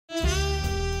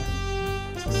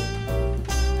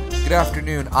Good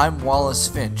afternoon, I'm Wallace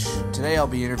Finch. Today I'll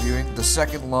be interviewing the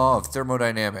second law of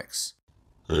thermodynamics.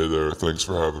 Hey there, thanks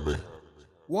for having me.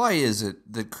 Why is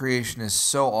it that creationists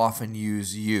so often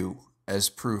use you as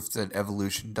proof that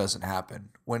evolution doesn't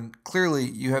happen, when clearly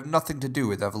you have nothing to do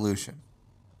with evolution?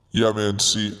 Yeah, man,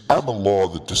 see, I'm a law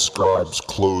that describes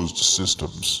closed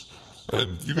systems,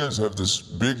 and you guys have this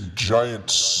big giant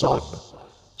sun,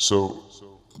 so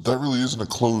that really isn't a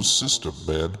closed system,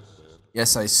 man.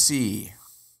 Yes, I see.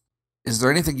 Is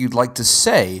there anything you'd like to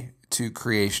say to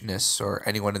creationists or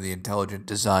anyone in the intelligent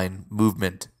design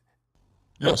movement?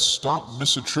 Yes, stop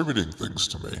misattributing things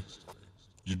to me.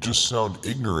 You just sound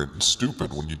ignorant and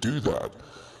stupid when you do that.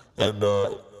 And,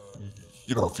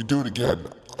 if you do it again,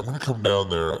 I'm gonna come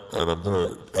down there and I'm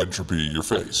gonna entropy your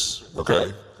face,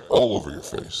 okay? All over your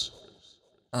face.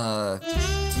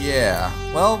 Yeah.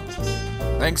 Well,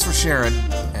 thanks for sharing,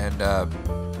 and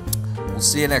we'll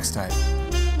see you next time.